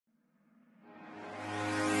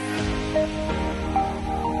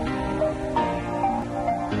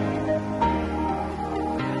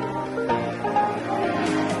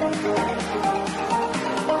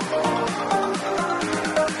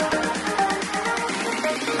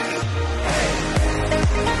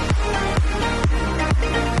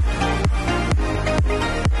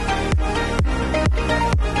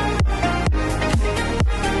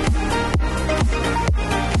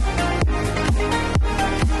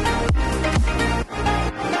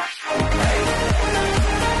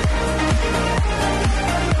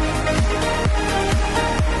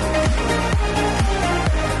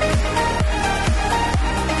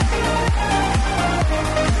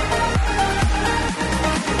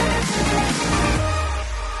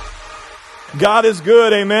God is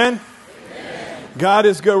good, amen? God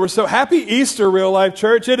is good. We're so happy Easter, Real Life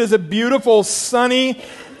Church. It is a beautiful, sunny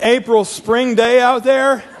April spring day out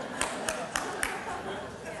there.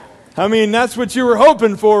 I mean, that's what you were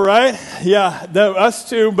hoping for, right? Yeah, us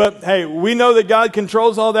too. But hey, we know that God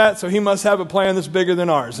controls all that, so He must have a plan that's bigger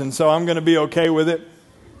than ours. And so I'm going to be okay with it.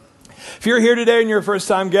 If you're here today and you're a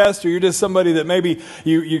first-time guest, or you're just somebody that maybe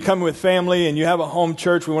you come with family and you have a home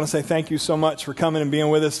church, we want to say thank you so much for coming and being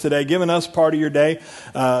with us today, giving us part of your day,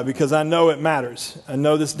 because I know it matters. I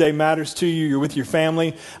know this day matters to you. You're with your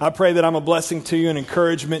family. I pray that I'm a blessing to you and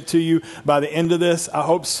encouragement to you by the end of this. I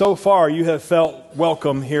hope so far you have felt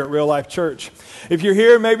welcome here at Real Life Church. If you're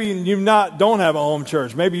here, maybe you don't have a home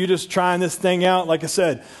church. Maybe you're just trying this thing out. Like I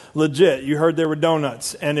said, legit. You heard there were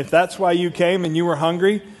donuts. And if that's why you came and you were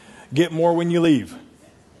hungry, get more when you leave,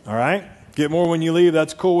 all right? Get more when you leave.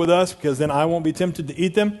 That's cool with us, because then I won't be tempted to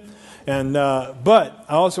eat them. And but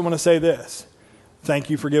I also want to say this. Thank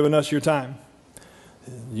you for giving us your time.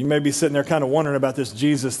 You may be sitting there kind of wondering about this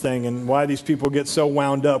Jesus thing and why these people get so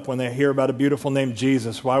wound up when they hear about a beautiful name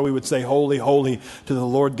Jesus, why we would say holy, holy to the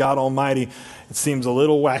Lord God Almighty. It seems a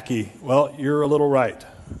little wacky. Well, you're a little right,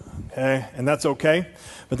 okay? And that's okay.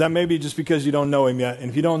 But that may be just because you don't know Him yet. And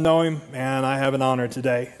if you don't know Him, man, I have an honor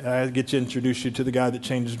today. I get to introduce you to the guy that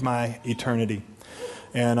changed my eternity.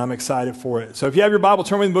 And I'm excited for it. So if you have your Bible,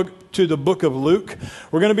 turn with me to the book of Luke.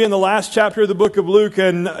 We're going to be in the last chapter of the book of Luke.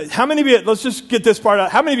 And how many of you, let's just get this part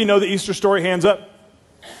out. How many of you know the Easter story? Hands up.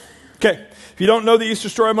 Okay. If you don't know the Easter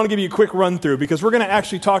story, I'm going to give you a quick run through, because we're going to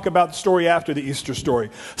actually talk about the story after the Easter story.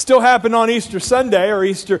 Still happened on Easter Sunday, or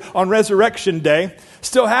Easter on Resurrection Day.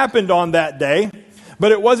 Still happened on that day.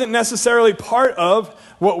 But it wasn't necessarily part of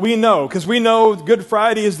what we know, because we know Good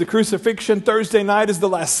Friday is the crucifixion, Thursday night is the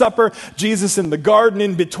Last Supper, Jesus in the garden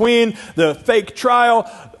in between, the fake trial,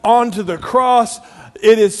 onto the cross.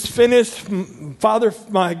 It is finished. Father,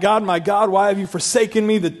 my God, why have you forsaken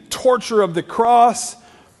me? The torture of the cross,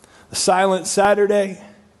 the silent Saturday,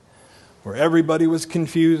 where everybody was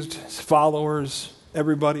confused, His followers,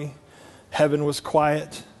 everybody. Heaven was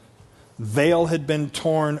quiet. Veil had been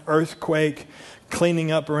torn, earthquake,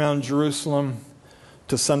 cleaning up around Jerusalem,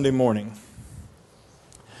 to Sunday morning.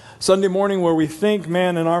 Sunday morning, where we think,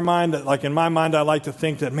 man, in our mind, like in my mind, I like to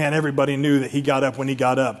think that, man, everybody knew that He got up when He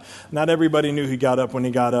got up. Not everybody knew He got up when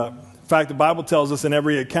He got up. In fact, the Bible tells us in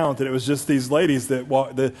every account that it was just these ladies that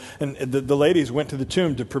the ladies went to the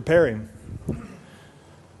tomb to prepare Him.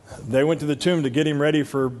 They went to the tomb to get Him ready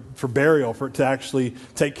for burial, to actually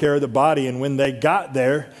take care of the body. And when they got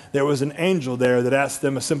there, there was an angel there that asked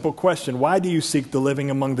them a simple question. Why do you seek the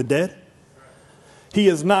living among the dead? He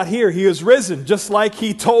is not here. He is risen, just like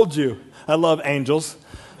He told you. I love angels.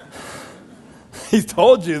 He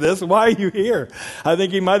told you this. Why are you here? I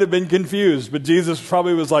think He might have been confused, but Jesus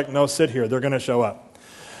probably was like, no, sit here. They're going to show up.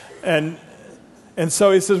 And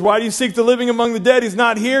so He says, why do you seek the living among the dead? He's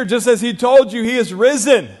not here. Just as He told you, He is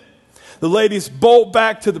risen. The ladies bolt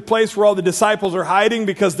back to the place where all the disciples are hiding,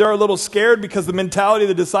 because they're a little scared, because the mentality of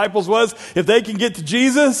the disciples was, if they can get to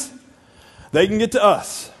Jesus, they can get to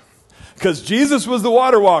us. Because Jesus was the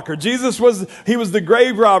water walker. He was the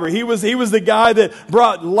grave robber. He was the guy that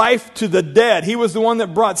brought life to the dead. He was the one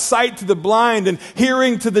that brought sight to the blind, and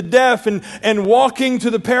hearing to the deaf, and walking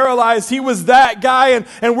to the paralyzed. He was that guy,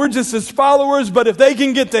 and we're just His followers. But if they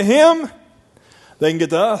can get to Him, they can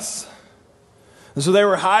get to us. And so they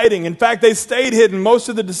were hiding. In fact, they stayed hidden. Most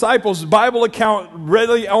of the disciples, the Bible account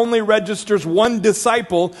really only registers one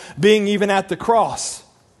disciple being even at the cross.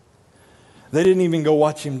 They didn't even go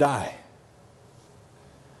watch Him die.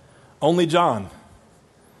 Only John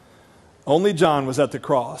was at the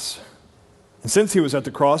cross. And since he was at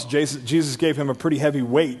the cross, Jesus gave him a pretty heavy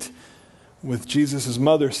weight, with Jesus'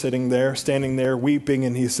 mother standing there weeping,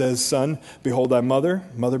 and He says, son, behold thy mother,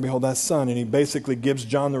 mother, behold thy son. And He basically gives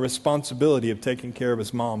John the responsibility of taking care of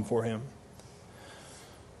his mom for him.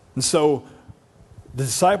 And so the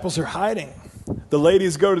disciples are hiding. The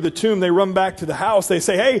ladies go to the tomb. They run back to the house. They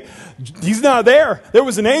say, hey, He's not there. There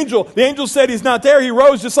was an angel. The angel said He's not there. He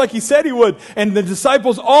rose just like He said He would. And the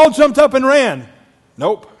disciples all jumped up and ran.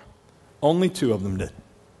 Nope. Only two of them did.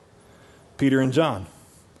 Peter and John.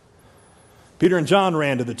 Peter and John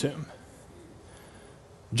ran to the tomb.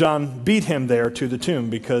 John beat him there to the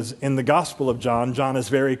tomb, because in the Gospel of John, John is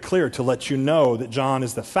very clear to let you know that John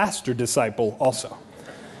is the faster disciple also.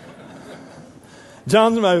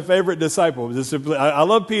 John's my favorite disciple. I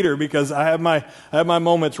love Peter, because I have my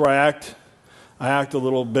moments where I act a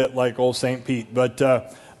little bit like old St. Pete. But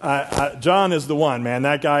John is the one, man.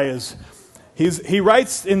 That guy is, he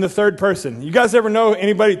writes in the third person. You guys ever know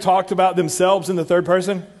anybody talked about themselves in the third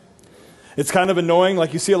person? It's kind of annoying.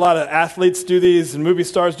 Like you see a lot of athletes do these and movie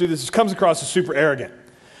stars do this. It comes across as super arrogant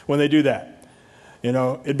when they do that. You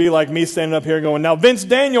know, it'd be like me standing up here going, now Vince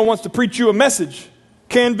Daniel wants to preach you a message.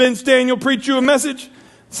 Can Vince Daniel preach you a message?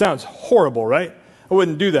 Sounds horrible, right? I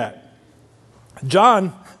wouldn't do that.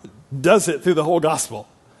 John does it through the whole gospel.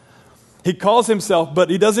 He calls himself, but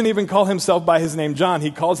he doesn't even call himself by his name John. He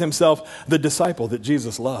calls himself the disciple that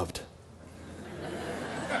Jesus loved.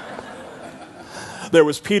 There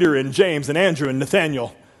was Peter and James and Andrew and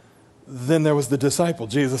Nathaniel. Then there was the disciple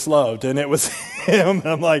Jesus loved, and it was him.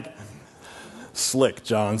 I'm like, slick,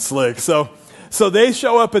 John, slick. So they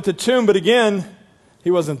show up at the tomb, but again, he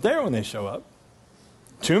wasn't there when they show up.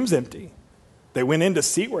 Tomb's empty. They went in to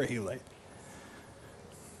see where he lay.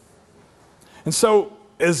 And so,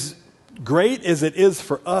 as great as it is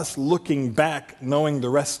for us looking back, knowing the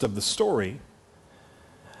rest of the story,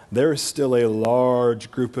 there is still a large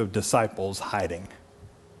group of disciples hiding.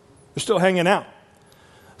 They're still hanging out.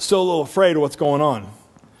 Still a little afraid of what's going on.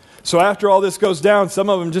 So after all this goes down, some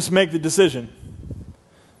of them just make the decision.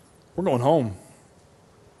 We're going home.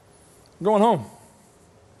 We're going home.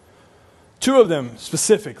 Two of them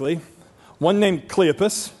specifically, one named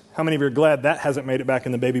Cleopas. How many of you are glad that hasn't made it back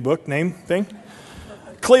in the baby book name thing?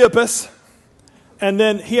 Cleopas. And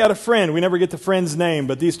then he had a friend. We never get the friend's name,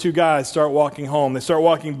 but these two guys start walking home. They start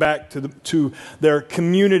walking back to their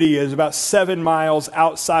community. It's about 7 miles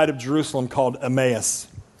outside of Jerusalem called Emmaus.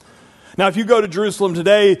 Now, if you go to Jerusalem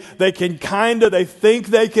today, they think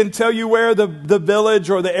they can tell you where the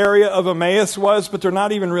village or the area of Emmaus was, but they're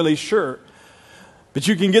not even really sure. But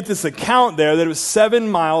you can get this account there that it was 7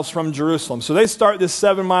 miles from Jerusalem. So they start this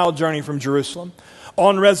 7-mile journey from Jerusalem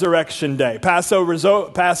on Resurrection Day.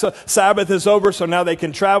 Sabbath is over, so now they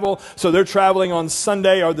can travel. So they're traveling on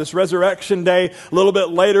Sunday or this Resurrection Day. A little bit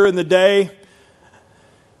later in the day,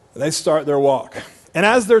 they start their walk. And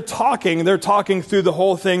as they're talking through the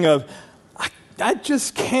whole thing of, I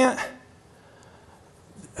just can't,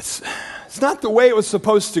 it's not the way it was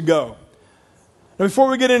supposed to go. Now, before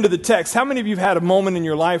we get into the text, how many of you have had a moment in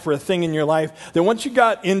your life or a thing in your life that once you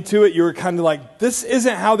got into it, you were kind of like, this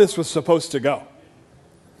isn't how this was supposed to go?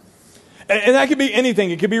 And that could be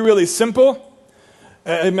anything. It could be really simple.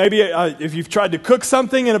 Maybe if you've tried to cook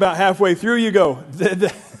something and about halfway through you go,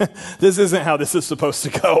 this isn't how this is supposed to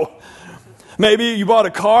go. Maybe you bought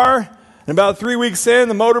a car and about 3 weeks in,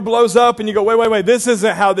 the motor blows up and you go, wait, this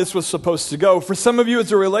isn't how this was supposed to go. For some of you,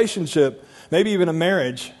 it's a relationship, maybe even a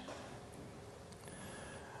marriage.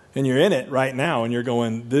 And you're in it right now and you're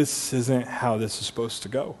going, this isn't how this is supposed to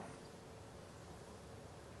go.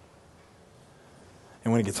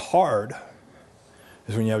 And when it gets hard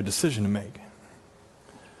is when you have a decision to make.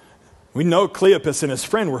 We know Cleopas and his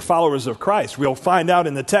friend were followers of Christ. We'll find out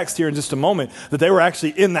in the text here in just a moment that they were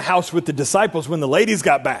actually in the house with the disciples when the ladies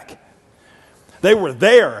got back. They were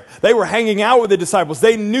there. They were hanging out with the disciples.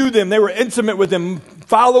 They knew them. They were intimate with them,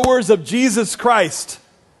 followers of Jesus Christ.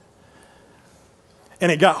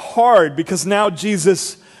 And it got hard because now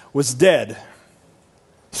Jesus was dead.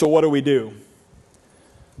 So what do?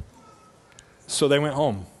 So they went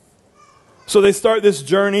home. So they start this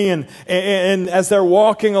journey, and as they're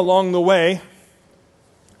walking along the way,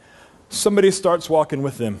 somebody starts walking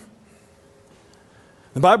with them.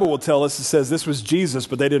 The Bible will tell us, it says this was Jesus,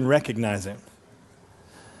 but they didn't recognize him.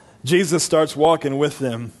 Jesus starts walking with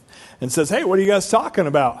them and says, hey, what are you guys talking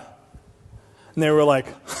about? And they were like,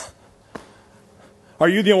 are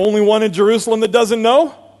you the only one in Jerusalem that doesn't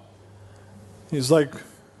know? He's like,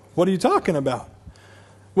 what are you talking about?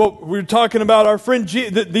 Well, we're talking about our friend,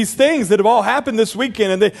 these things that have all happened this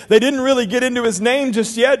weekend, and they didn't really get into his name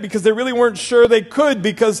just yet because they really weren't sure they could,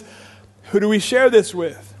 because who do we share this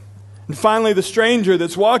with? And finally, the stranger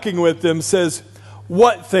that's walking with them says,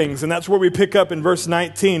 what things? And that's where we pick up in verse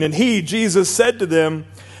 19. And he, Jesus, said to them,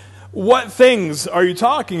 what things are you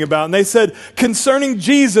talking about? And they said, concerning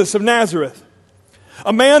Jesus of Nazareth,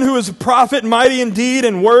 a man who is a prophet, mighty in deed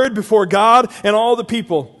and word before God and all the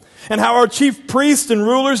people. And how our chief priests and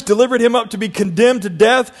rulers delivered him up to be condemned to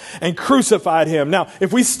death and crucified him. Now,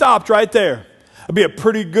 if we stopped right there, it'd be a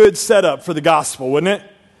pretty good setup for the gospel, wouldn't it?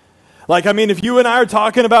 Like, I mean, if you and I are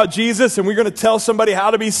talking about Jesus and we're going to tell somebody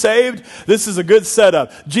how to be saved, this is a good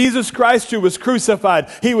setup. Jesus Christ, who was crucified,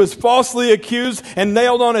 he was falsely accused and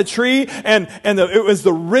nailed on a tree, and it was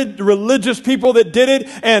the religious people that did it,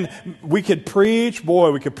 and we could preach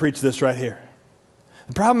this right here.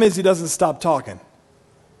 The problem is he doesn't stop talking.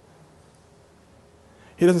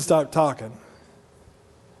 He doesn't stop talking.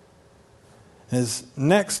 His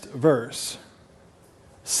next verse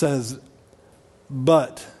says,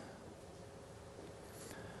 but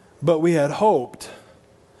we had hoped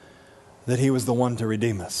that he was the one to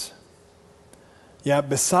redeem us. Yeah,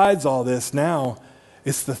 besides all this, now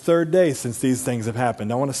it's the third day since these things have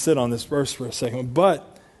happened. I want to sit on this verse for a second.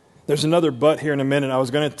 But there's another but here in a minute. I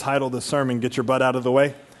was going to title the sermon, Get Your Butt Out of the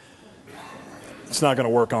Way. It's not going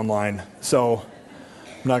to work online, so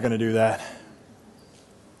I'm not going to do that.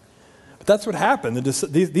 But that's what happened.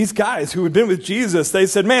 These guys who had been with Jesus, they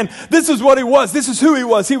said, man, this is what he was. This is who he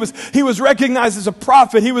was. He was recognized as a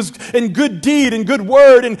prophet. He was in good deed and good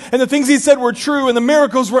word. And the things he said were true. And the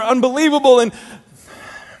miracles were unbelievable.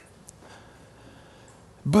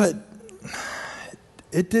 But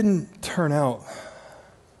it didn't turn out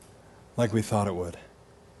like we thought it would.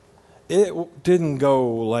 It didn't go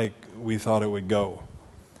like we thought it would go.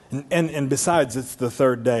 And besides, it's the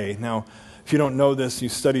third day. Now, if you don't know this, you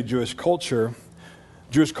study Jewish culture.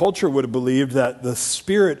 Jewish culture would have believed that the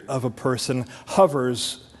spirit of a person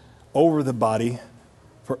hovers over the body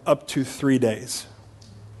for up to 3 days.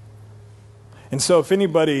 And so if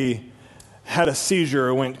anybody had a seizure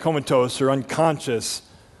or went comatose or unconscious,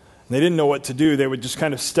 and they didn't know what to do, they would just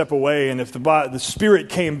kind of step away. And if the spirit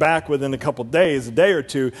came back within a couple days, a day or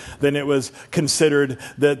two, then it was considered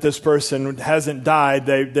that this person hasn't died.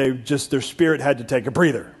 Their spirit had to take a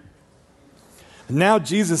breather. Now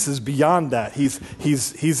Jesus is beyond that. He's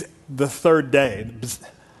the third day.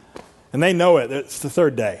 And they know it. It's the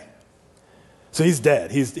third day. So he's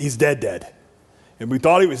dead. He's dead. And we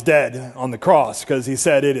thought he was dead on the cross because he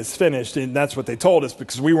said it is finished. And that's what they told us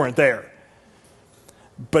because we weren't there.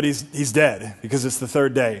 But he's dead because it's the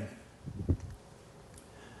third day.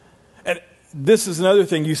 And this is another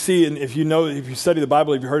thing you see, and if you study the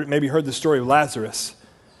Bible, if you maybe heard the story of Lazarus.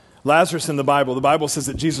 Lazarus in the Bible says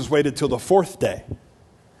that Jesus waited till the fourth day.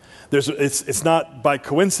 It's not by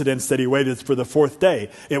coincidence that he waited for the fourth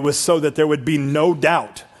day. It was so that there would be no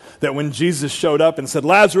doubt that when Jesus showed up and said,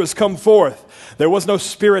 Lazarus, come forth, there was no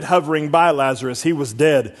spirit hovering by Lazarus. He was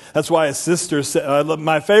dead. That's why his sister said,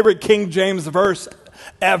 my favorite King James verse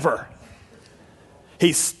ever,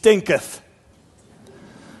 he stinketh.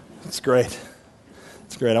 It's great.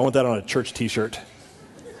 It's great. I want that on a church t-shirt.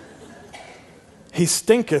 He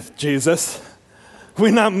stinketh, Jesus.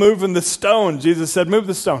 We're not moving the stone. Jesus said, move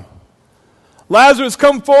the stone. Lazarus,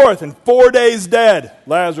 come forth. And 4 days dead.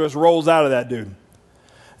 Lazarus rolls out of that dude.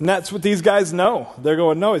 And that's what these guys know. They're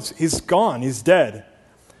going, no, he's gone. He's dead.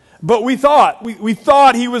 But we thought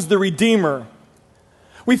he was the Redeemer.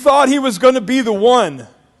 We thought he was going to be the one.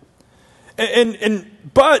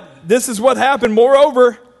 But this is what happened.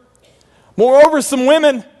 Moreover, some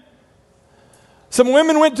women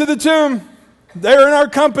went to the tomb. They're in our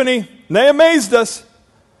company. And they amazed us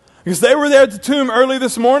because they were there at the tomb early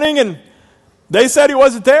this morning and they said he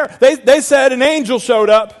wasn't there. They said an angel showed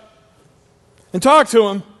up and talked to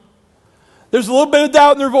him. There's a little bit of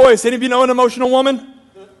doubt in their voice. Any of you know an emotional woman?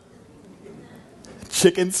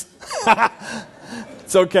 Chickens.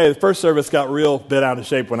 It's okay. The first service got real bit out of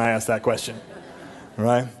shape when I asked that question. All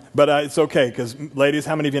right? But it's okay because, ladies,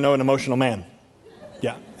 how many of you know an emotional man?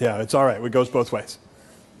 Yeah, it's all right. It goes both ways.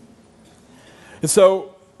 And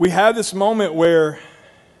so we had this moment where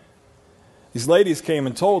these ladies came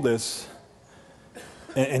and told us,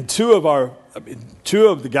 and two of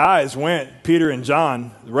the guys went, Peter and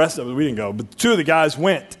John. The rest of us, we didn't go, but two of the guys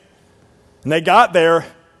went. And they got there.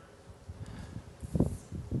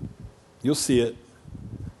 You'll see it.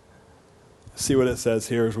 See what it says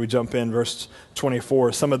here as we jump in, verse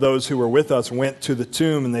 24. Some of those who were with us went to the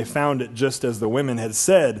tomb, and they found it just as the women had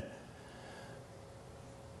said.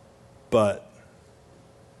 But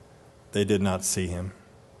they did not see him.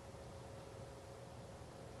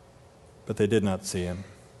 But they did not see him.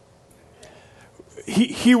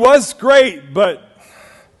 He was great, but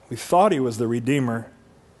we thought he was the Redeemer.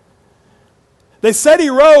 They said he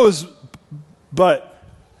rose, but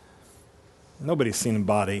nobody's seen a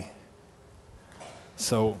body.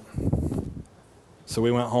 So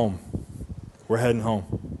we went home. We're heading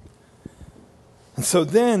home. And so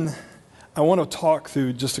then I want to talk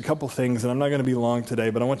through just a couple things, and I'm not going to be long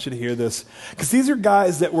today, but I want you to hear this. Because these are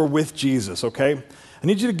guys that were with Jesus, okay? I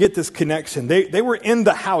need you to get this connection. They were in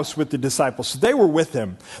the house with the disciples, so they were with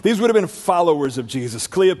him. These would have been followers of Jesus,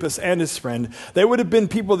 Cleopas and his friend. They would have been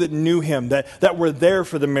people that knew him, that were there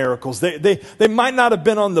for the miracles. They might not have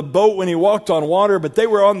been on the boat when he walked on water, but they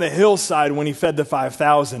were on the hillside when he fed the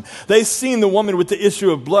 5,000. They seen the woman with the issue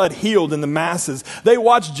of blood healed in the masses. They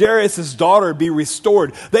watched Jairus' daughter be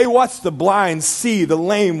restored. They watched the blind see, the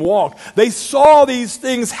lame walk. They saw these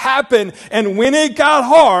things happen, and when it got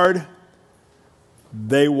hard,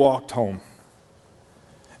 they walked home.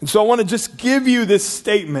 And so I want to just give you this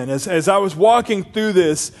statement. As I was walking through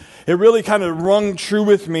this, it really kind of rung true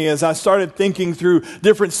with me as I started thinking through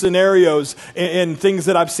different scenarios and things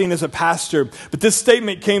that I've seen as a pastor. But this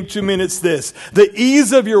statement came to me, and it's this: the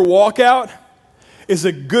ease of your walkout is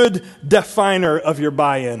a good definer of your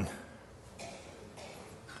buy-in.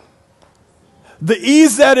 The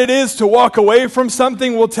ease that it is to walk away from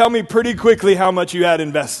something will tell me pretty quickly how much you had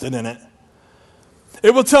invested in it.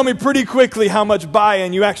 It will tell me pretty quickly how much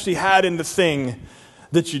buy-in you actually had in the thing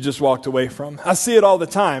that you just walked away from. I see it all the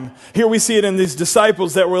time. Here we see it in these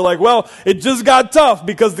disciples that were like, well, it just got tough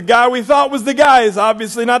because the guy we thought was the guy is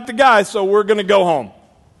obviously not the guy, so we're going to go home.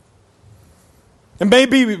 And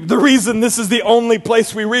maybe the reason this is the only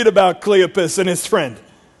place we read about Cleopas and his friend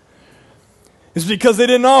is because they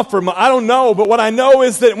didn't offer him. I don't know, but what I know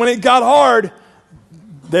is that when it got hard,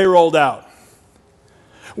 they rolled out.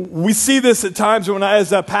 We see this at times when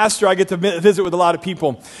as a pastor, I get to visit with a lot of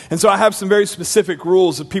people. And so I have some very specific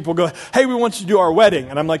rules that people go, hey, we want you to do our wedding.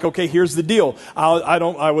 And I'm like, okay, here's the deal.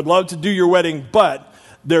 I would love to do your wedding, but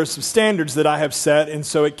there's some standards that I have set, and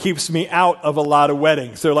so it keeps me out of a lot of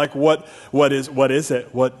weddings. They're like, what is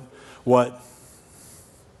it? What?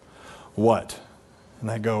 And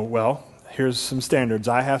I go, well, here's some standards.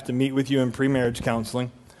 I have to meet with you in pre-marriage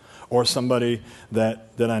counseling, or somebody that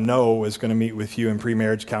I know is going to meet with you in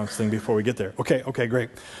pre-marriage counseling before we get there. Okay,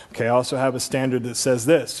 great. Okay, I also have a standard that says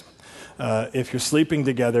this. If you're sleeping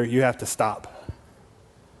together, you have to stop.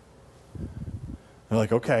 They're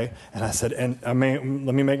like, okay. And I said, let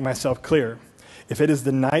me make myself clear. If it is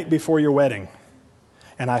the night before your wedding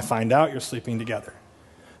and I find out you're sleeping together,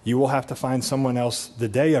 you will have to find someone else the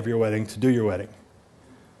day of your wedding to do your wedding.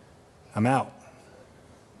 I'm out.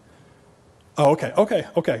 Oh, okay.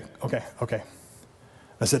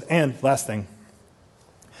 I said, and last thing.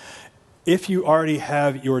 If you already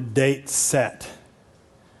have your date set,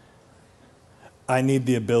 I need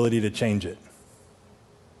the ability to change it.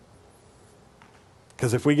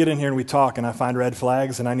 Because if we get in here and we talk and I find red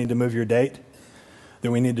flags and I need to move your date,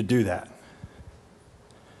 then we need to do that.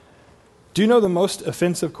 Do you know the most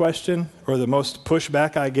offensive question or the most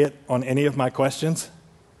pushback I get on any of my questions?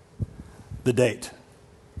 The date.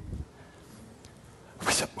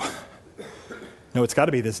 No, it's got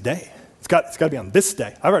to be this day. It's got to be on this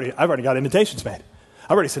day. I've already got invitations made.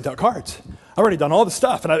 I've already sent out cards. I've already done all the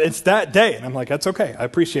stuff, and it's that day. And I'm like, that's okay. I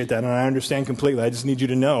appreciate that, and I understand completely. I just need you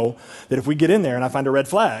to know that if we get in there and I find a red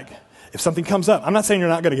flag, if something comes up, I'm not saying you're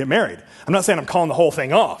not going to get married. I'm not saying I'm calling the whole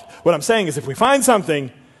thing off. What I'm saying is if we find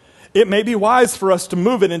something, it may be wise for us to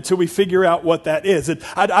move it until we figure out what that is.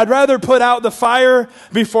 I'd rather put out the fire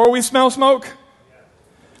before we smell smoke.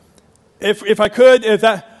 If I could,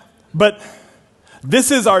 but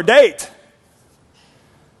this is our date.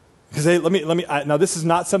 Because now this is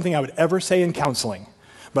not something I would ever say in counseling,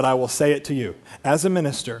 but I will say it to you. As a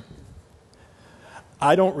minister,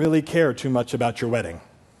 I don't really care too much about your wedding.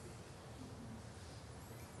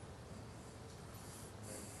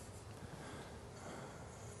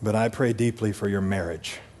 But I pray deeply for your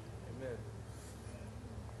marriage. Amen.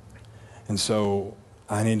 And so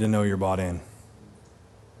I need to know you're bought in.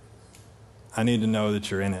 I need to know that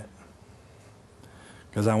you're in it.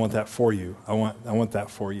 Because I want that for you. I want that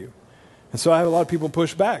for you. And so I have a lot of people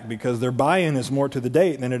push back because their buy-in is more to the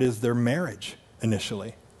date than it is their marriage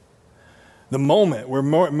initially. The moment,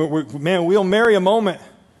 we'll marry a moment.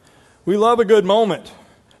 We love a good moment.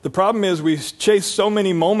 The problem is we chase so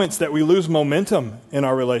many moments that we lose momentum in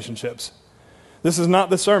our relationships. This is not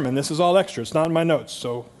the sermon. This is all extra. It's not in my notes.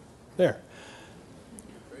 So there.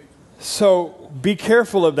 So be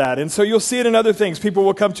careful of that. And so you'll see it in other things. People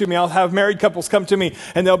will come to me. I'll have married couples come to me,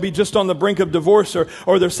 and they'll be just on the brink of divorce,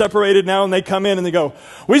 or they're separated now, and they come in and they go,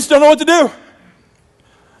 we just don't know what to do. And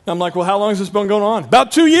I'm like, well, how long has this been going on?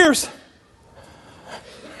 About 2 years.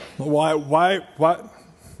 Why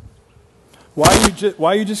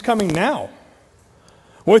are you just coming now?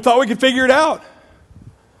 Well, we thought we could figure it out.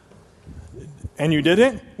 And you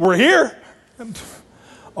didn't? We're here.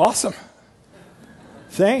 Awesome.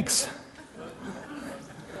 Thanks.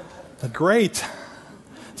 Great.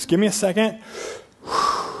 Just give me a second.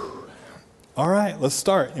 All right, let's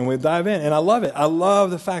start. And we'll dive in. And I love it. I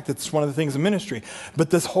love the fact that it's one of the things in ministry. But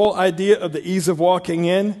this whole idea of the ease of walking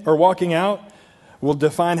in or walking out will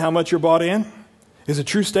define how much you're bought in is a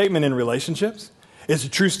true statement in relationships. It's a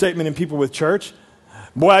true statement in people with church.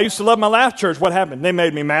 Boy, I used to love my last church. What happened? They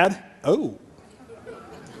made me mad. Oh.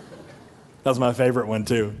 That was my favorite one,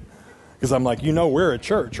 too. Because I'm like, we're a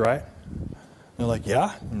church, right? They're like,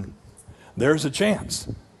 yeah. There's a chance.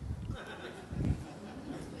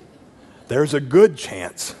 There's a good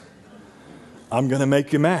chance I'm going to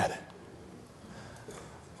make you mad.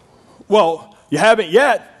 Well, you haven't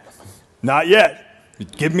yet. Not yet.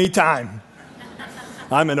 Give me time.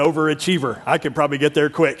 I'm an overachiever. I could probably get there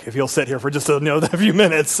quick if you'll sit here for just a few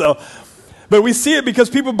minutes. But we see it because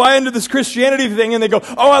people buy into this Christianity thing and they go,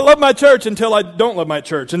 oh, I love my church until I don't love my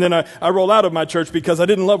church. And then I roll out of my church because I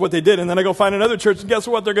didn't love what they did. And then I go find another church and guess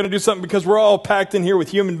what? They're going to do something because we're all packed in here with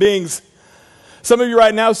human beings. Some of you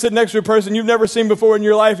right now sit next to a person you've never seen before in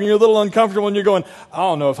your life and you're a little uncomfortable and you're going, I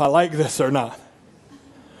don't know if I like this or not.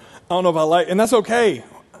 I don't know if I like, and that's okay.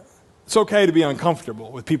 It's okay to be uncomfortable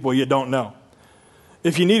with people you don't know.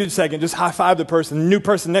 If you need a second, just high five the person, the new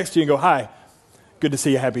person next to you and go, hi, good to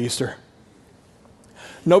see you, happy Easter.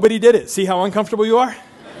 Nobody did it. See how uncomfortable you are?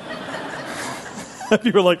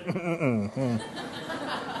 People are like,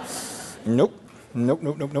 Nope.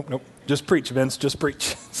 Just preach, Vince, just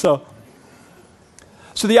preach.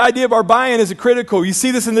 So the idea of our buy-in is critical. You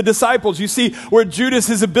see this in the disciples. You see where Judas,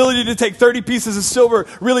 his ability to take 30 pieces of silver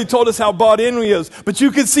really told us how bought in he is. But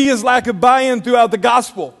you could see his lack of buy-in throughout the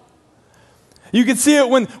gospel. You can see it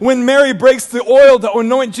when Mary breaks the oil to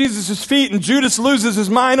anoint Jesus' feet and Judas loses his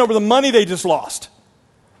mind over the money they just lost.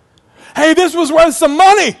 Hey, this was worth some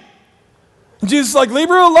money. And Jesus is like, leave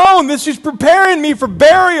her alone. She's preparing me for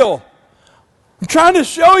burial. I'm trying to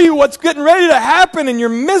show you what's getting ready to happen and you're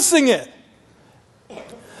missing it.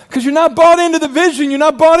 Because you're not bought into the vision. You're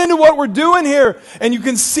not bought into what we're doing here. And you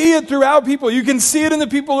can see it throughout people. You can see it in the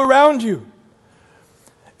people around you.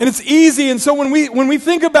 And it's easy. And so when we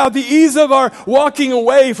think about the ease of our walking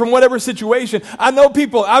away from whatever situation, I know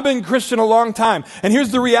people, I've been Christian a long time. And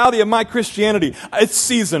here's the reality of my Christianity. It's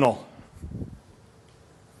seasonal.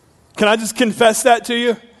 Can I just confess that to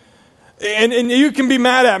you? And you can be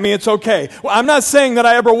mad at me, it's okay. Well, I'm not saying that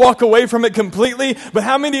I ever walk away from it completely, but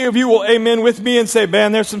how many of you will amen with me and say,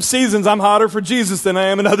 man, there's some seasons I'm hotter for Jesus than I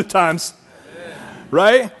am in other times. Amen.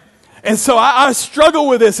 Right? And so I struggle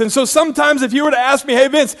with this. And so sometimes if you were to ask me, hey,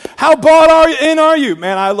 Vince, how bought are you?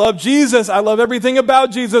 Man, I love Jesus. I love everything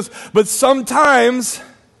about Jesus. But sometimes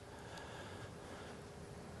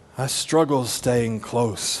I struggle staying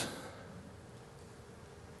close.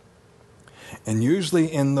 And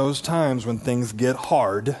usually in those times when things get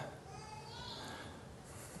hard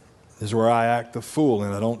is where I act the fool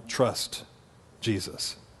and I don't trust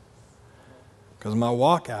Jesus. Because my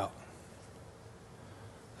walkout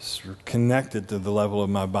is connected to the level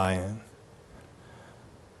of my buy-in.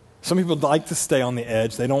 Some people like to stay on the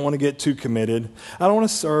edge. They don't want to get too committed. I don't want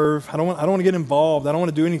to serve. I don't want to get involved. I don't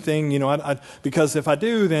want to do anything, because if I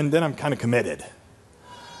do, then I'm kind of committed.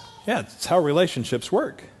 Yeah, it's how relationships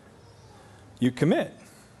work. You commit.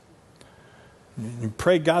 You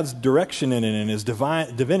pray God's direction in it and His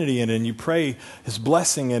divinity in it, and you pray His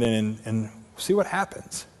blessing in it and see what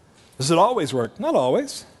happens. Does it always work? Not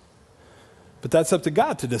always. But that's up to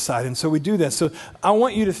God to decide, and so we do that. So I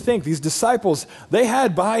want you to think, these disciples, they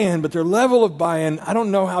had buy-in, but their level of buy-in, I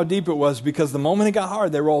don't know how deep it was because the moment it got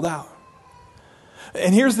hard, they rolled out.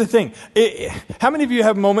 And here's the thing. How many of you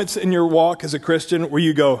have moments in your walk as a Christian where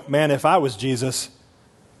you go, man, if I was Jesus...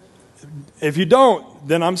 If you don't,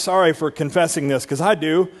 then I'm sorry for confessing this, because I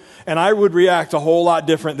do, and I would react a whole lot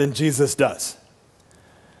different than Jesus does.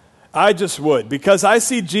 I just would, because I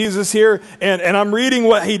see Jesus here, and I'm reading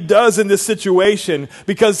what He does in this situation,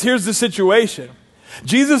 because here's the situation.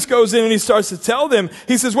 Jesus goes in and He starts to tell them,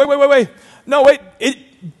 He says, wait. No, wait,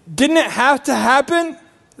 didn't it have to happen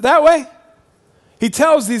that way? He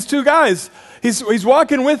tells these two guys, he's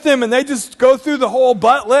walking with them, and they just go through the whole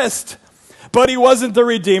but list. But He wasn't the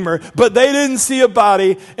Redeemer. But they didn't see a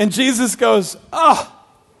body. And Jesus goes,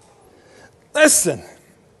 listen,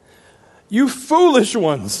 you foolish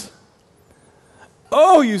ones.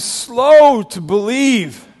 Oh, you slow to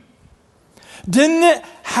believe. Didn't it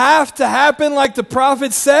have to happen like the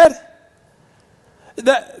prophet said?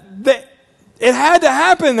 That it had to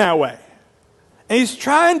happen that way. And He's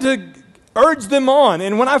trying to urge them on.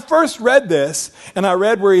 And when I first read this, and I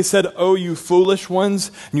read where He said, oh, you foolish ones,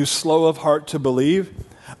 and you slow of heart to believe,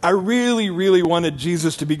 I really, really wanted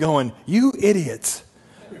Jesus to be going, you idiots.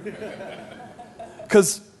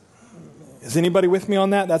 Because, is anybody with me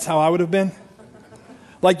on that? That's how I would have been.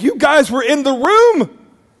 Like, you guys were in the room.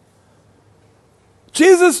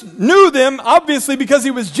 Jesus knew them, obviously, because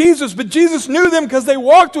He was Jesus, but Jesus knew them because they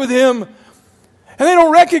walked with Him, and they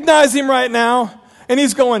don't recognize Him right now. And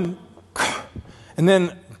He's going... And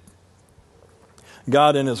then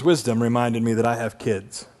God in His wisdom reminded me that I have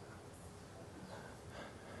kids.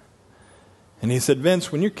 And He said,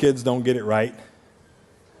 Vince, when your kids don't get it right,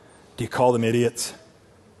 do you call them idiots?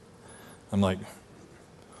 I'm like,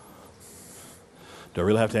 do I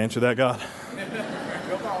really have to answer that, God?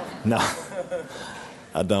 No,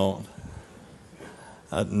 I don't.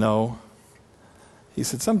 No. He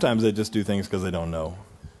said, sometimes they just do things because they don't know.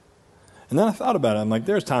 And then I thought about it. I'm like,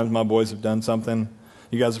 there's times my boys have done something.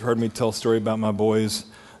 You guys have heard me tell a story about my boys,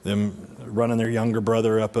 them running their younger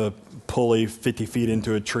brother up a pulley 50 feet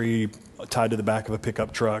into a tree tied to the back of a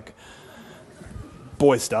pickup truck.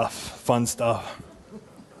 Boy stuff, fun stuff.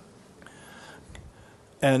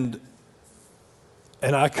 And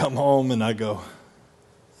I come home and I go,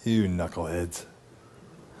 you knuckleheads.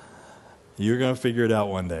 You're going to figure it out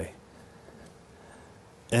one day.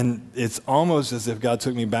 And it's almost as if God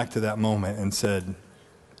took me back to that moment and said,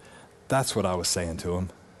 that's what I was saying to him.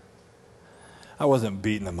 I wasn't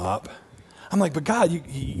beating him up. I'm like, but God,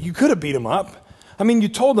 you could have beat him up. I mean, you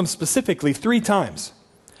told them specifically 3 times.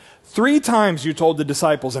 3 times you told the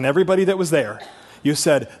disciples and everybody that was there, you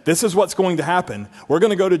said, this is what's going to happen. We're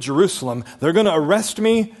going to go to Jerusalem. They're going to arrest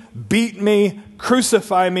me, beat me,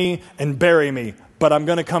 crucify me, and bury me. But I'm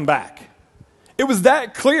going to come back. It was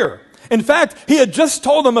that clear. In fact, he had just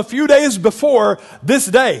told them a few days before this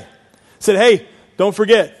day. Said, hey, don't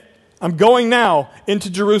forget, I'm going now into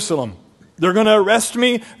Jerusalem. They're going to arrest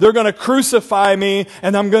me, they're going to crucify me,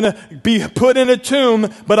 and I'm going to be put in a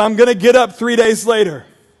tomb, but I'm going to get up 3 days later.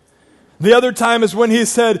 The other time is when he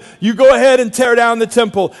said, you go ahead and tear down the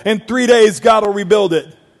temple. In 3 days, God will rebuild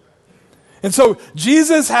it. And so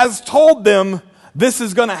Jesus has told them this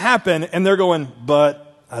is going to happen, and they're going,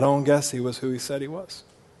 but I don't guess he was who he said he was.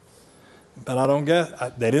 But I don't guess.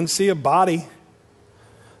 They didn't see a body.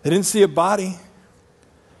 They didn't see a body.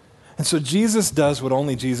 And so Jesus does what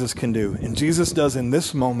only Jesus can do. And Jesus does in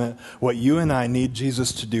this moment what you and I need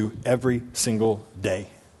Jesus to do every single day.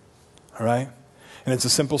 All right? And it's a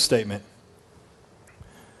simple statement.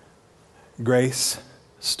 Grace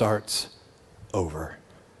starts over.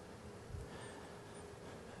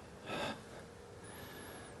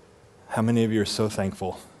 How many of you are so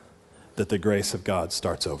thankful that the grace of God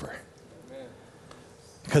starts over?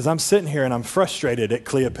 Because I'm sitting here and I'm frustrated at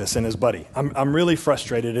Cleopas and his buddy. I'm really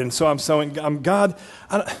frustrated. And so I'm God,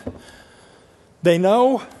 they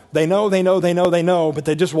know, but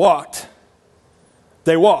they just walked.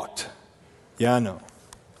 They walked. Yeah,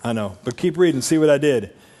 I know. But keep reading, see what I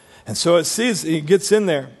did. And so he gets in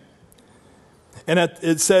there. And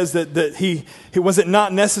it says that he was it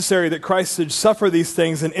not necessary that Christ should suffer these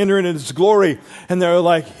things and enter into his glory. And they're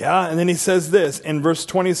like, yeah. And then he says this in verse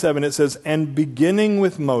 27, it says, and beginning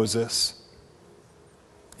with Moses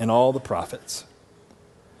and all the prophets,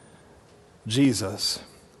 Jesus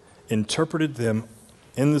interpreted them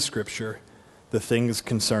in the scripture, the things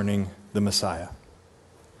concerning the Messiah.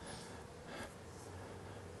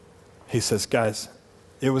 He says, guys,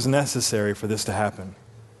 it was necessary for this to happen.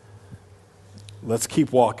 Let's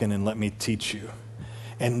keep walking and let me teach you.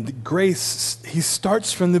 And grace, he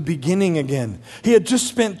starts from the beginning again. He had just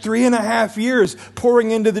spent 3.5 years pouring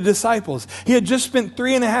into the disciples. He had just spent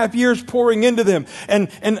 3.5 years pouring into them.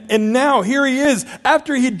 And now here he is,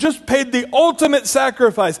 after he'd just paid the ultimate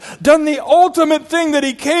sacrifice, done the ultimate thing that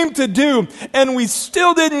he came to do, and we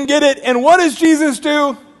still didn't get it. And what does Jesus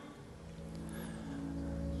do?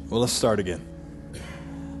 Well, let's start again.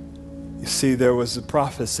 You see, there was a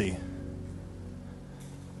prophecy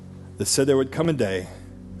that said there would come a day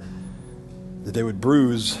that they would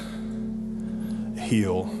bruise,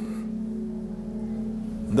 heal.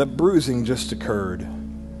 That bruising just occurred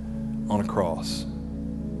on a cross.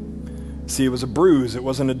 See, it was a bruise. It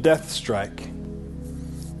wasn't a death strike.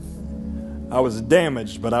 I was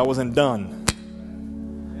damaged, but I wasn't done.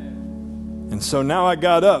 And so now I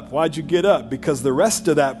got up. Why'd you get up? Because the rest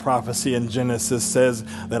of that prophecy in Genesis says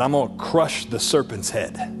that I'm going to crush the serpent's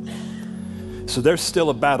head. So there's still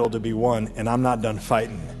a battle to be won, and I'm not done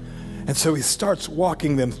fighting. And so he starts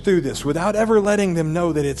walking them through this without ever letting them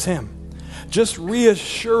know that it's him. Just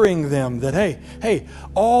reassuring them that, hey,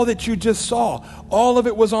 all that you just saw, all of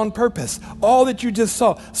it was on purpose. All that you just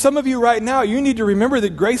saw. Some of you right now, you need to remember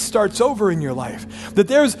that grace starts over in your life. That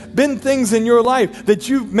there's been things in your life that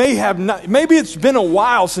you may have not, maybe it's been a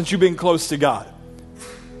while since you've been close to God.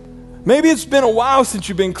 Maybe it's been a while since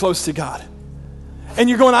you've been close to God. And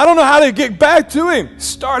you're going, I don't know how to get back to him.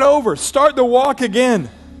 Start over. Start the walk again.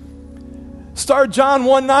 Start John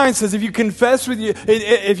 1:9 says, if you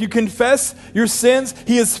confess your sins,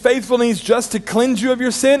 he is faithful and he's just to cleanse you of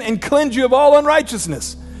your sin and cleanse you of all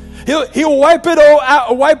unrighteousness. He'll wipe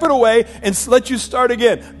it away and let you start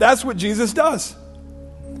again. That's what Jesus does.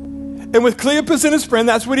 And with Cleopas and his friend,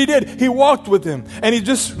 that's what he did. He walked with them, and he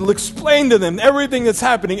just explained to them everything that's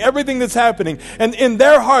happening. And in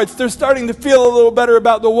their hearts, they're starting to feel a little better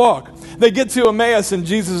about the walk. They get to Emmaus, and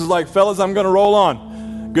Jesus is like, fellas, I'm going to roll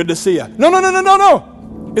on. Good to see you.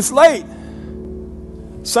 No. It's late.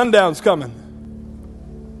 Sundown's coming.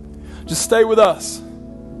 Just stay with us.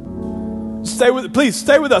 Please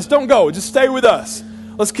stay with us. Don't go. Just stay with us.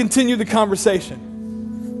 Let's continue the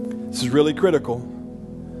conversation. This is really critical.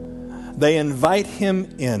 They invite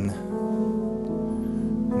him in.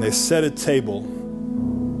 And they set a table.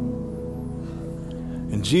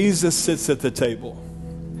 And Jesus sits at the table.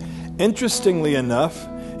 Interestingly enough,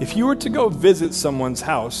 if you were to go visit someone's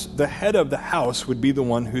house, the head of the house would be the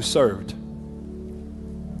one who served.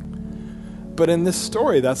 But in this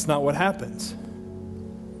story, that's not what happens.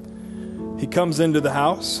 He comes into the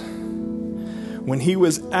house. When he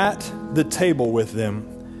was at the table with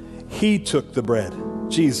them, he took the bread.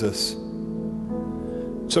 Jesus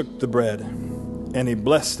took the bread, and he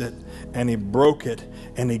blessed it, and he broke it,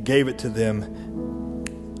 and he gave it to them.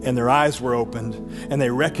 And their eyes were opened, and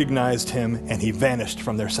they recognized him, and he vanished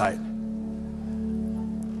from their sight.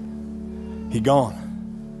 He gone.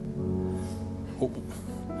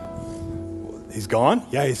 He's gone?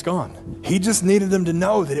 Yeah, he's gone. He just needed them to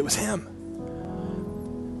know that it was him.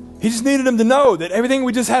 He just needed them to know that everything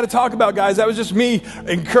we just had to talk about, guys, that was just me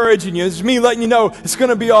encouraging you. It's me letting you know it's going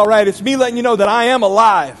to be all right. It's me letting you know that I am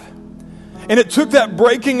alive. And it took that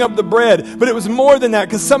breaking of the bread, but it was more than that.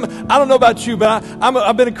 Because I don't know about you, but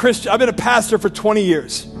I've been a Christian. I've been a pastor for 20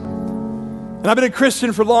 years. And I've been a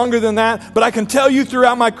Christian for longer than that. But I can tell you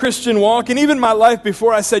throughout my Christian walk, and even my life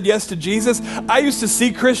before I said yes to Jesus, I used to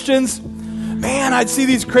see Christians. Man, I'd see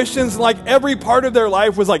these Christians, like every part of their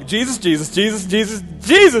life was like, Jesus, Jesus, Jesus, Jesus,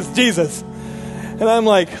 Jesus, Jesus. And I'm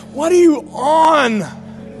like, what are you on?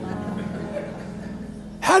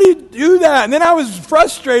 How do you do that? And then I was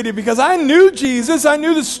frustrated because I knew Jesus. I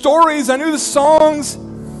knew the stories. I knew the songs.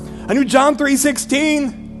 I knew John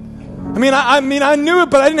 3:16. I knew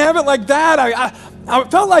it, but I didn't have it like that. I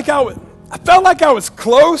felt like I was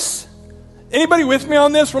close. Anybody with me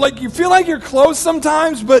on this? We're like, you feel like you're close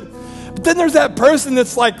sometimes, but then there's that person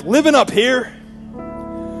that's like living up here.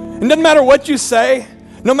 And doesn't matter what you say.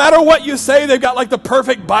 No matter what you say, they've got like the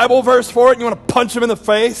perfect Bible verse for it, and you want to punch them in the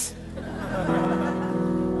face.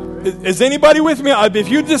 Is anybody with me? If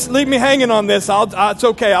you just leave me hanging on this, it's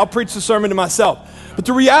okay. I'll preach the sermon to myself. But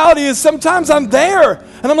the reality is sometimes I'm there,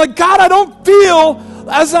 and I'm like, God, I don't feel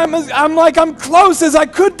as I'm close as I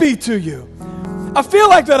could be to you. I feel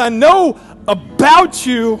like that I know about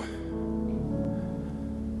you,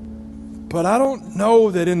 but I don't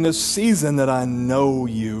know that in this season that I know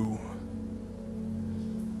you.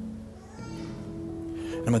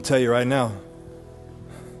 And I'm going to tell you right now,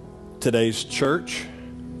 today's church,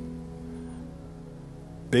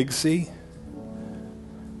 Big C,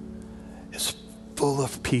 is full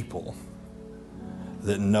of people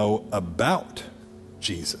that know about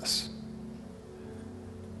Jesus,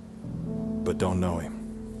 but don't know him.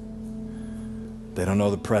 They don't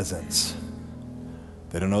know the presence.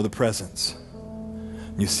 They don't know the presence.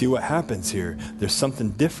 You see what happens here? There's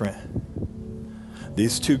something different.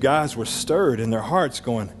 These two guys were stirred in their hearts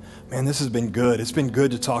going, man, this has been good. It's been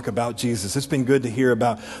good to talk about Jesus. It's been good to hear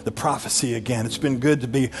about the prophecy again. It's been good to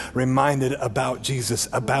be reminded about Jesus,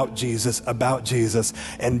 about Jesus, about Jesus.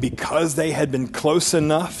 And because they had been close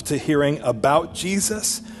enough to hearing about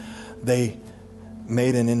Jesus, they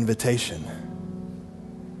made an invitation.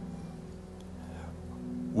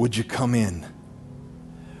 Would you come in?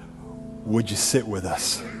 Would you sit with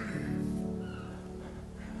us?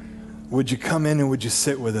 Would you come in and would you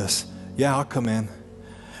sit with us? Yeah, I'll come in.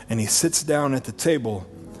 And he sits down at the table,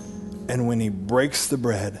 and when he breaks the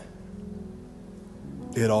bread,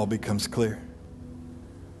 it all becomes clear.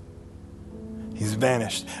 He's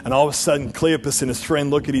vanished. And all of a sudden, Cleopas and his friend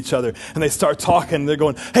look at each other, and they start talking. They're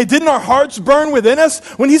going, hey, didn't our hearts burn within us?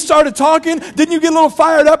 When he started talking, didn't you get a little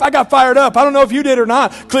fired up? I got fired up. I don't know if you did or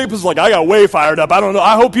not. Cleopas was like, I got way fired up. I don't know.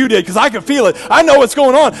 I hope you did, because I can feel it. I know what's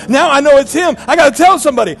going on. Now I know it's him. I got to tell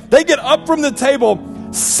somebody. They get up from the table,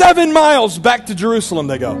 7 miles back to Jerusalem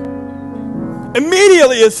they go.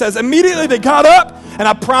 Immediately, it says, immediately they got up, and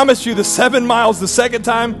I promise you the 7 miles the second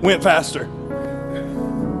time went faster.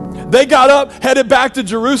 They got up, headed back to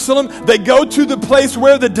Jerusalem. They go to the place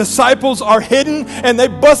where the disciples are hidden, and they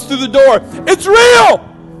bust through the door. It's real!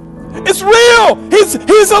 It's real!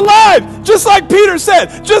 He's alive! Just like Peter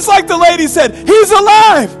said, just like the lady said, he's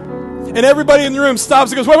alive! And everybody in the room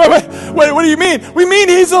stops and goes, wait, what do you mean? We mean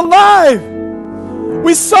he's alive!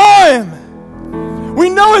 We saw him! We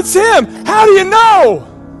know it's him! How do you know?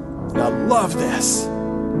 And I love this.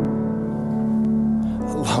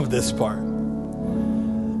 I love this part.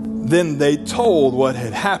 Then they told what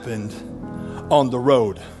had happened on the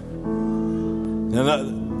road. Now,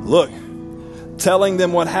 look, telling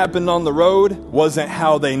them what happened on the road wasn't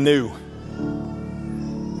how they knew.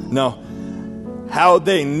 No, how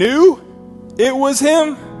they knew it was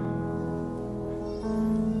him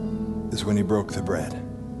is when he broke the bread.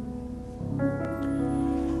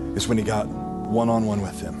 Is when he got one-on-one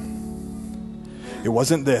with them. It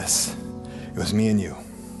wasn't this. It was me and you.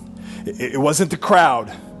 It wasn't the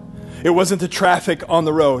crowd. It wasn't the traffic on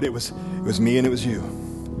the road. It was me and it was you.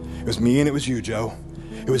 It was me and it was you, Joe.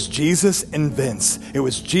 It was Jesus and Vince. It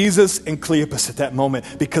was Jesus and Cleopas at that moment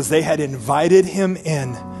because they had invited him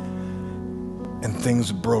in and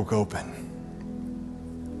things broke open.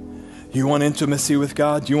 You want intimacy with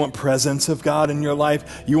God? You want presence of God in your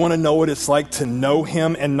life? You want to know what it's like to know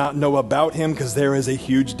him and not know about him? Because there is a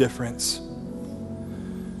huge difference.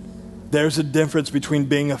 There's a difference between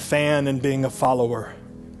being a fan and being a follower.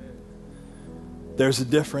 There's a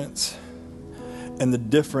difference. And the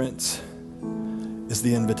difference is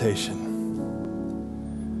the invitation.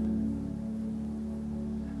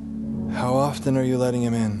 How often are you letting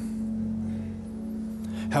him in?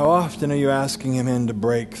 How often are you asking him in to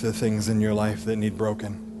break the things in your life that need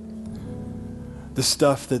broken? The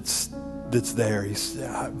stuff that's there.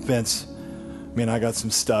 Vince, I got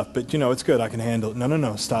some stuff, but it's good. I can handle it.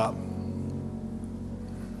 No, stop.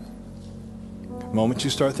 The moment you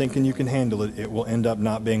start thinking you can handle it, it will end up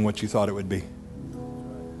not being what you thought it would be.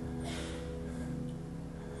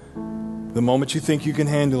 The moment you think you can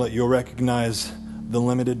handle it, you'll recognize the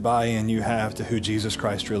limited buy-in you have to who Jesus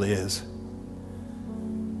Christ really is.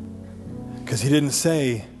 Because he didn't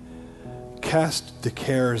say, cast the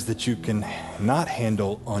cares that you can not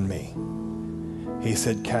handle on me. He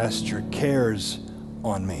said, cast your cares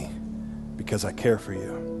on me because I care for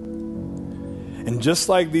you. And just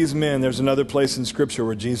like these men, there's another place in Scripture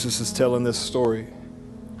where Jesus is telling this story.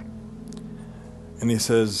 And he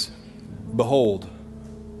says, behold,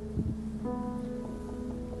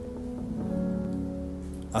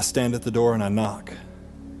 I stand at the door and I knock.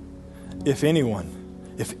 If anyone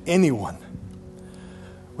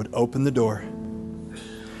would open the door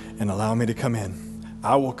and allow me to come in,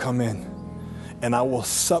 I will come in and I will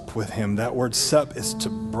sup with him. That word sup is to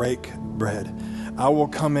break bread. I will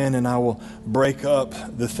come in and I will break up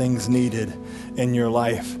the things needed in your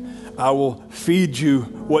life. I will feed you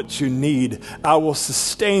what you need. I will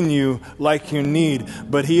sustain you like you need.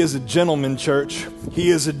 But he is a gentleman, church. He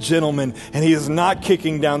is a gentleman, and he is not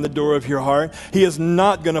kicking down the door of your heart. He is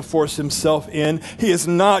not going to force himself in. He is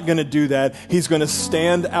not going to do that. He's going to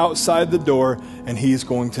stand outside the door, and he's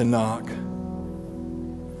going to knock.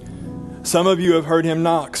 Some of you have heard him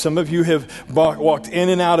knock. Some of you have walked in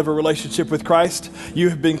and out of a relationship with Christ. You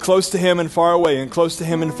have been close to him and far away, and close to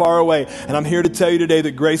him and far away. And I'm here to tell you today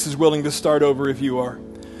that grace is willing to start over if you are.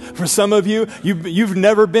 For some of you, you've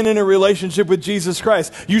never been in a relationship with Jesus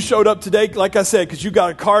Christ. You showed up today, like I said, because you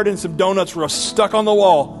got a card and some donuts were stuck on the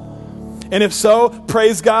wall. And if so,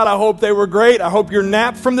 praise God, I hope they were great. I hope your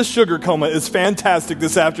nap from the sugar coma is fantastic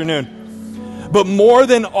this afternoon. But more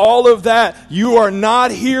than all of that, you are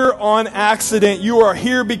not here on accident. You are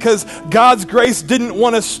here because God's grace didn't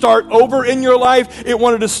want to start over in your life. It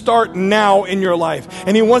wanted to start now in your life.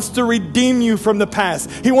 And he wants to redeem you from the past.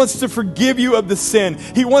 He wants to forgive you of the sin.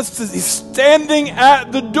 He's standing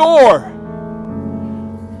at the door.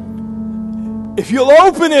 If you'll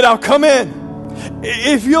open it, I'll come in.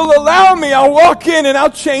 If you'll allow me, I'll walk in and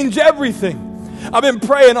I'll change everything. I've been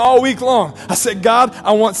praying all week long. I said, God,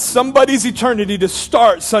 I want somebody's eternity to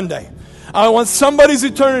start Sunday. I want somebody's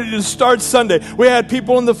eternity to start Sunday. We had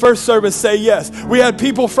people in the first service say yes. We had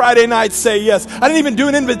people Friday night say yes. I didn't even do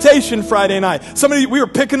an invitation Friday night. We were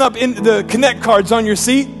picking up in the Connect cards on your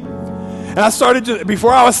seat. And I started,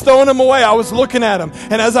 before I was throwing them away, I was looking at them.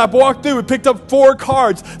 And as I walked through, we picked up 4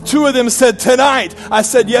 cards. 2 of them said, tonight, I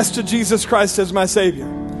said yes to Jesus Christ as my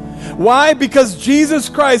Savior. Why? Because Jesus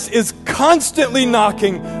Christ is constantly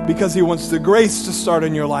knocking because he wants the grace to start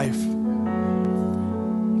in your life.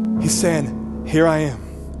 He's saying, here I am,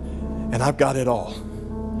 and I've got it all.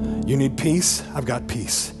 You need peace? I've got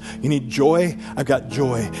peace. You need joy? I've got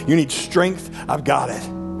joy. You need strength? I've got it.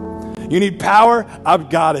 You need power? I've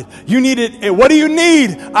got it. You need it. What do you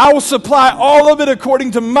need? I will supply all of it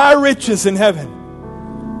according to my riches in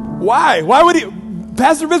heaven. Why? Why would he,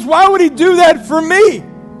 Pastor Vince, why would he do that for me?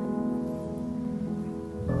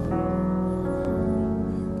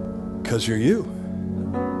 Because you're you.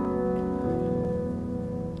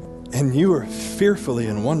 And you are fearfully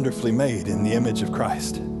and wonderfully made in the image of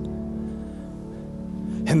Christ.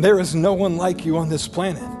 And there is no one like you on this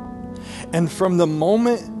planet. And from the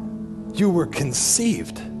moment you were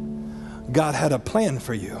conceived, God had a plan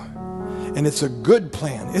for you. And it's a good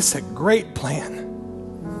plan. It's a great plan.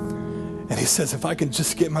 And he says, if I can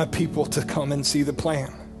just get my people to come and see the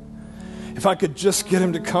plan. If I could just get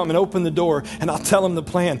him to come and open the door, and I'll tell him the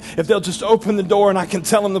plan. If they'll just open the door and I can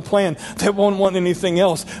tell them the plan, they won't want anything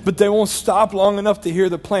else. But they won't stop long enough to hear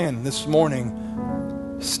the plan. This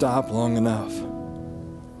morning, stop long enough.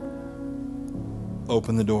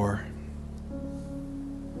 Open the door.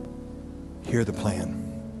 Hear the plan.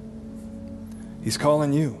 He's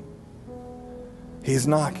calling you. He's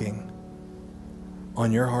knocking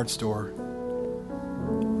on your heart's door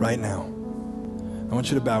right now. I want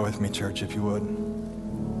you to bow with me, church, if you would.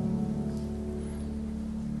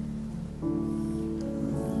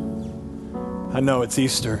 I know it's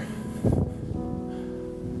Easter.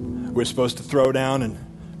 We're supposed to throw down and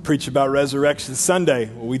preach about Resurrection Sunday.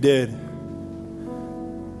 Well, we did.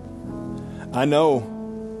 I know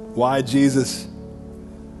why Jesus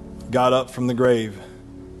got up from the grave.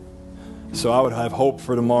 So I would have hope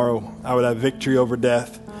for tomorrow. I would have victory over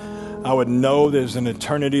death. I would know there's an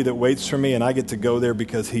eternity that waits for me, and I get to go there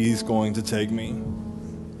because he's going to take me.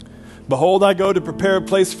 Behold, I go to prepare a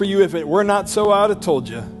place for you. If it were not so, I would have told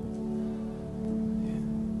you.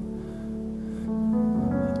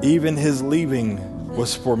 Even his leaving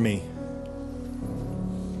was for me.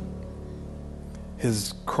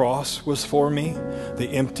 His cross was for me. The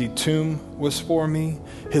empty tomb was for me.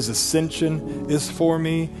 His ascension is for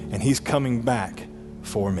me. And he's coming back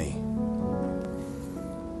for me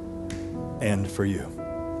and for you.